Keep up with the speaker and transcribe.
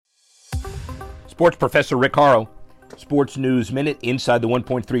Sports professor Rick Horrow, Sports News Minute, inside the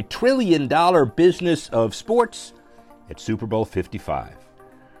 $1.3 trillion business of sports at Super Bowl 55.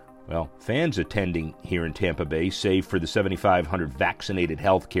 Well, fans attending here in Tampa Bay, save for the 7,500 vaccinated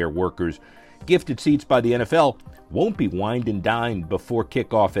healthcare workers gifted seats by the NFL, won't be wined and dined before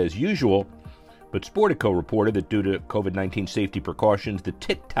kickoff as usual. But Sportico reported that due to COVID-19 safety precautions, the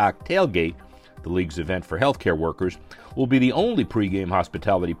TikTok Tailgate, the league's event for healthcare workers, will be the only pregame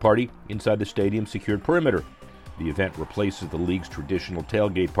hospitality party inside the stadium's secured perimeter. The event replaces the league's traditional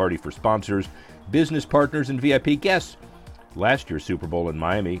tailgate party for sponsors, business partners, and VIP guests. Last year's Super Bowl in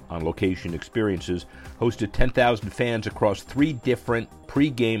Miami, On Location Experiences, hosted 10,000 fans across 3 different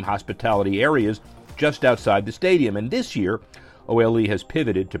pregame hospitality areas just outside the stadium. And this year, OLE has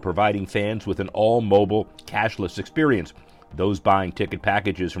pivoted to providing fans with an all-mobile, cashless experience. Those buying ticket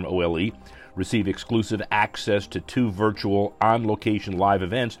packages from OLE receive exclusive access to 2 virtual on-location live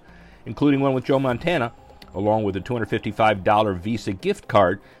events, including one with Joe Montana, along with a $255 Visa gift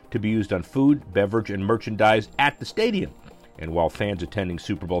card to be used on food, beverage, and merchandise at the stadium. And while fans attending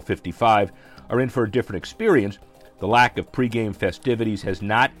Super Bowl 55 are in for a different experience, the lack of pregame festivities has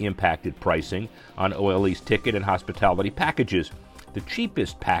not impacted pricing on OLE's ticket and hospitality packages. The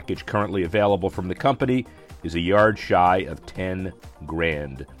cheapest package currently available from the company is a yard shy of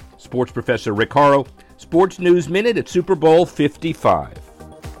 $10,000. Sports professor Rick Horrow, Sports News Minute at Super Bowl 55.